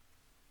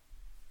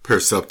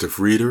Perceptive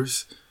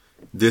readers,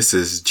 this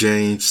is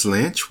James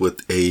Lynch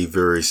with a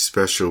very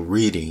special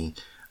reading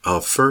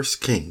of 1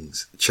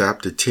 Kings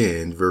chapter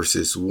 10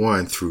 verses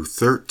 1 through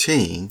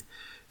 13.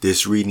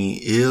 This reading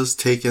is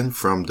taken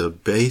from the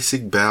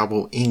Basic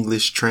Bible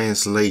English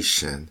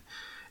translation,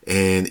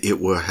 and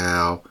it will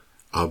have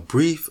a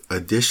brief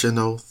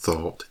additional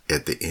thought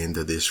at the end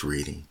of this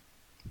reading.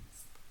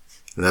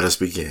 Let us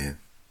begin.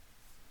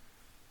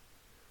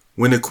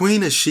 When the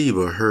Queen of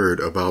Sheba heard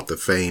about the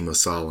fame of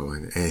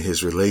Solomon and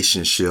his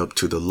relationship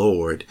to the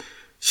Lord,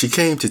 she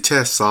came to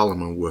test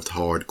Solomon with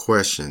hard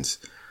questions,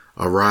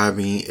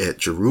 arriving at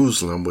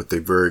Jerusalem with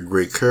a very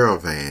great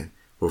caravan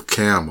with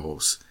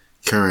camels,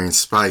 carrying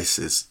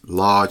spices,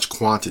 large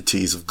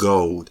quantities of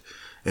gold,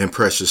 and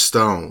precious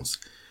stones.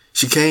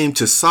 She came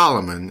to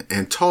Solomon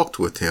and talked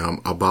with him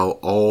about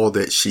all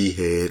that she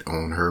had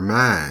on her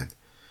mind.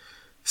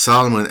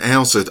 Solomon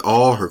answered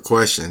all her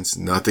questions.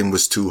 Nothing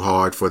was too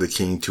hard for the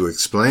king to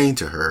explain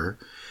to her.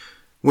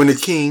 When the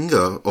king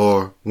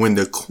when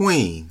the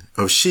queen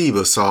of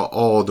Sheba saw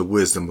all the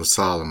wisdom of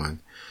Solomon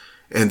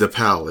and the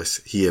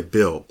palace he had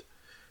built,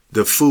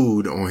 the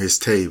food on his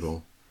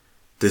table,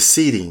 the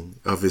seating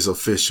of his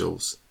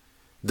officials,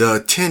 the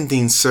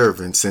attending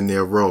servants in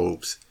their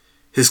robes,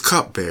 his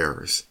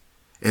cupbearers,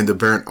 and the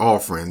burnt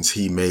offerings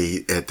he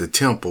made at the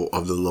temple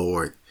of the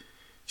Lord,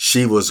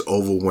 she was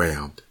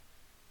overwhelmed.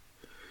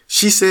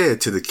 She said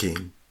to the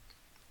king,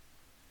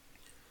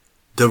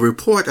 "The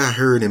report I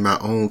heard in my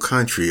own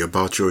country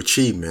about your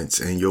achievements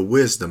and your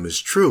wisdom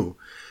is true,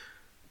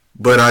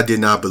 but I did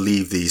not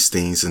believe these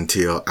things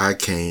until I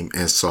came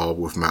and saw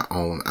with my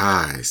own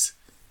eyes.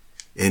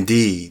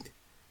 Indeed,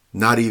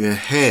 not even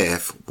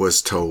half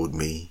was told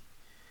me.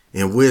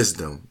 In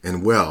wisdom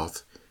and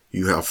wealth,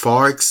 you have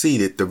far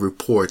exceeded the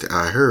report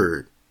I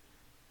heard.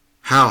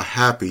 How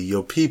happy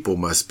your people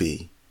must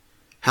be.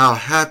 How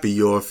happy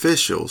your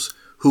officials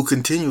who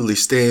continually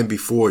stand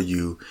before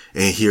you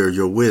and hear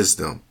your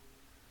wisdom.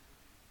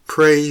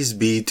 Praise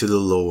be to the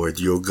Lord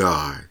your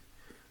God,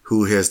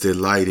 who has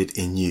delighted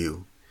in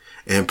you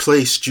and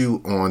placed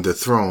you on the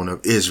throne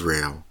of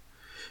Israel.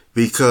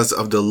 Because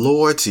of the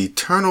Lord's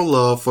eternal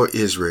love for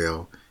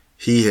Israel,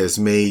 he has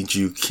made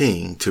you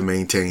king to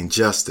maintain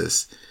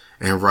justice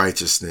and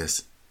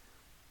righteousness."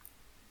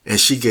 And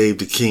she gave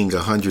the king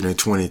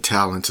 120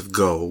 talents of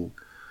gold,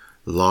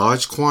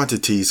 large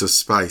quantities of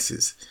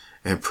spices,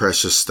 and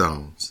precious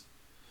stones.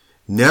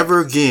 Never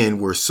again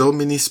were so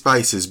many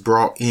spices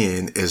brought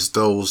in as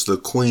those the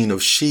Queen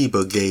of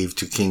Sheba gave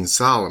to King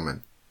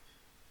Solomon.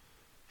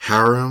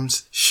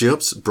 Hiram's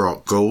ships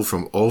brought gold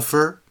from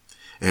Ophir,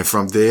 and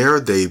from there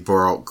they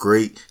brought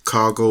great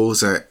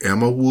cargoes of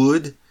emmer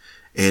wood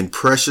and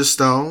precious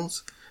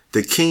stones.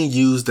 The king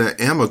used the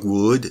emmer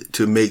wood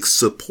to make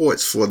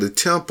supports for the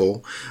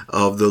temple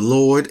of the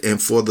Lord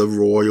and for the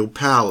royal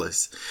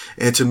palace,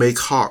 and to make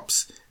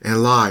harps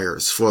and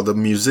lyres for the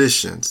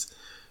musicians.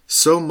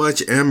 So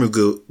much emmer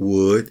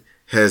wood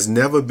has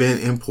never been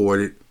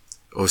imported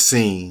or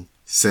seen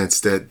since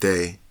that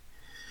day.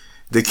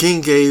 The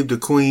king gave the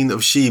Queen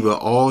of Sheba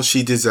all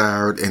she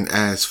desired and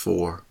asked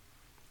for,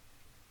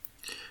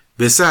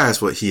 besides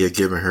what he had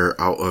given her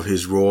out of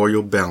his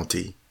royal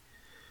bounty.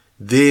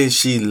 Then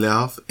she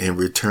left and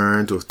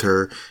returned with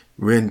her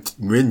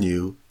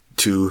retinue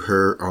to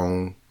her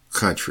own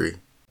country.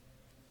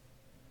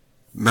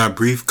 My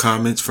brief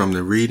comments from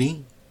the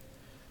reading.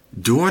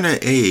 During an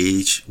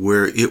age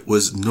where it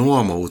was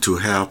normal to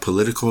have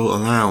political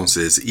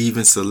alliances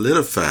even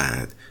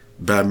solidified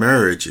by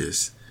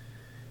marriages,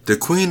 the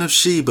Queen of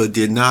Sheba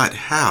did not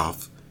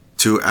have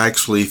to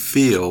actually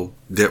feel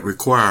that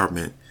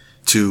requirement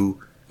to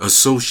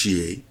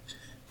associate,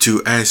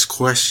 to ask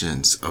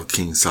questions of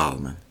King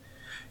Solomon.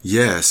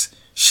 Yes,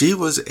 she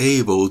was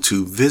able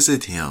to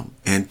visit him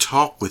and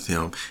talk with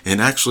him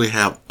and actually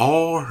have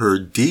all her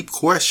deep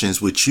questions,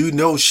 which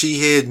she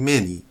had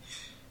many,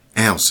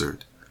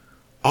 answered.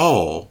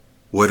 All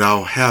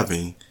without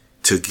having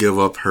to give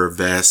up her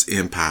vast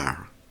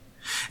empire.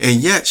 And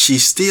yet she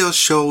still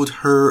showed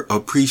her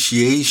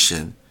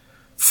appreciation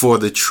for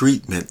the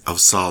treatment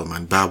of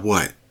Solomon by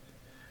what?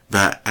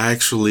 By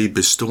actually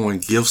bestowing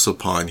gifts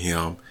upon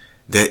him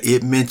that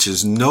it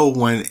mentions no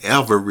one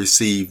ever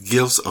received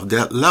gifts of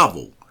that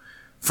level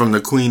from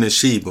the Queen of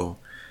Sheba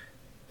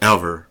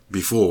ever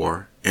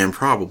before and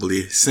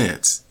probably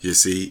since,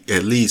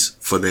 at least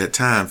for that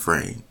time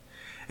frame.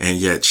 And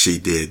yet she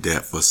did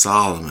that for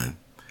Solomon.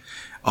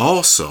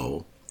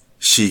 Also,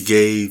 she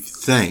gave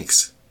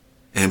thanks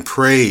and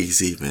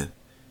praise even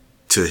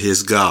to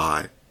his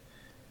God.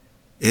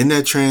 In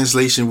that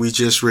translation we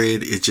just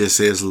read, it just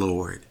says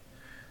Lord.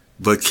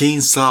 But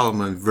King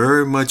Solomon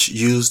very much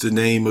used the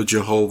name of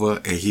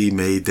Jehovah, and he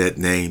made that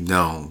name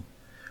known.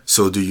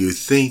 So do you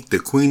think the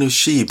Queen of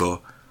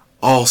Sheba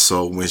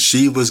also, when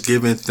she was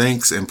giving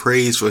thanks and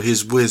praise for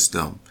his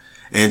wisdom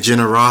and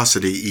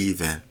generosity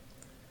even,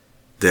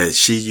 that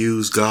she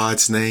used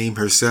God's name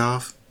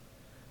herself?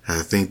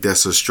 I think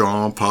that's a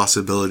strong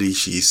possibility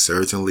she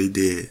certainly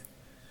did.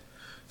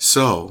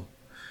 So,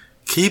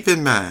 keep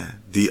in mind,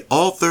 the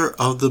author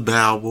of the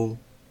Bible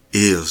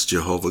is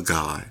Jehovah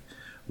God.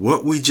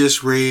 What we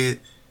just read,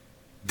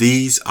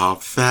 these are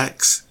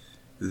facts.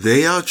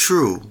 They are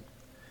true.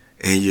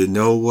 And you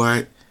know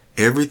what?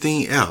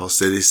 Everything else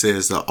that it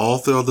says the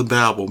author of the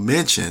Bible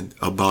mentioned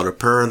about a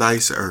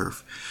paradise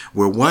earth,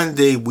 where one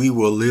day we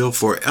will live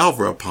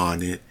forever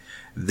upon it,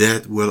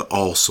 that will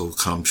also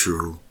come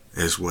true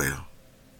as well.